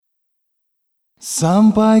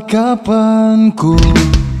Sampai kapan ku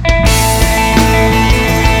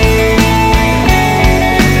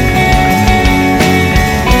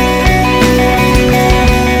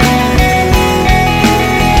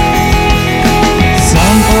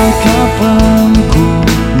Sampai kapan ku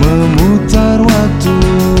memutar waktu,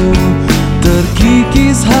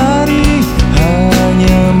 terkikis hari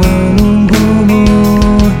hanya menunggumu.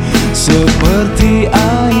 Seperti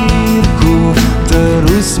airku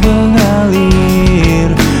terus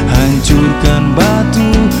mengalir, hancurkan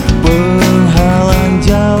batu penghalang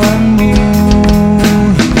jalanmu.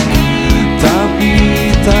 Tapi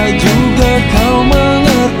tak juga kau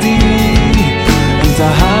mengerti,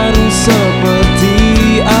 entah harus seperti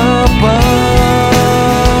apa.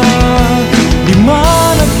 Di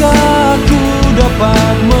manakah aku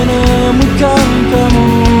dapat menemukan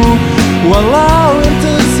kamu, walau yang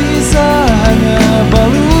tersisa hanya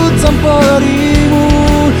balutan perimu.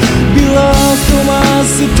 Bila kau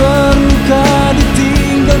masih terluka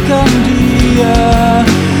ditinggalkan dia,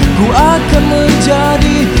 ku akan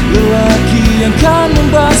menjadi lelaki yang kan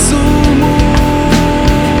membasuhmu.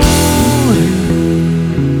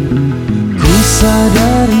 Ku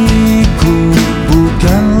sadari ku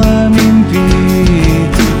bukanlah mimpi,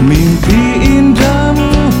 mimpi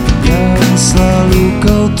indahmu yang selalu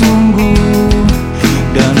kau tunggu.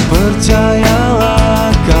 Dan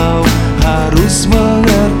percayalah kau harus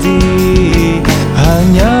mengerti,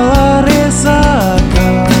 hanyalah Resha,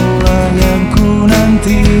 kaulah yang ku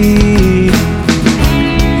nanti.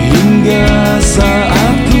 Hingga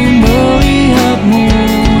saat ku melihatmu,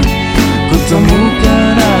 ku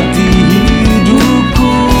temukan arti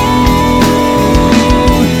hidupku.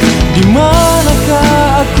 Di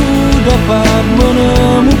manakah aku dapat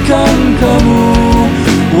menemukan kamu,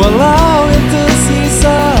 walau yang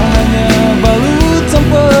tersisa hanya balutan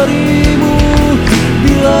perimu.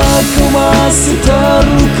 Bila kau masih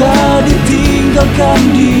terluka ditinggalkan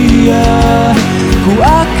dia, ku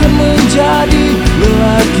akan menjadi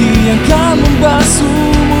lelaki yang kan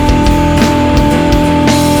membasuhmu.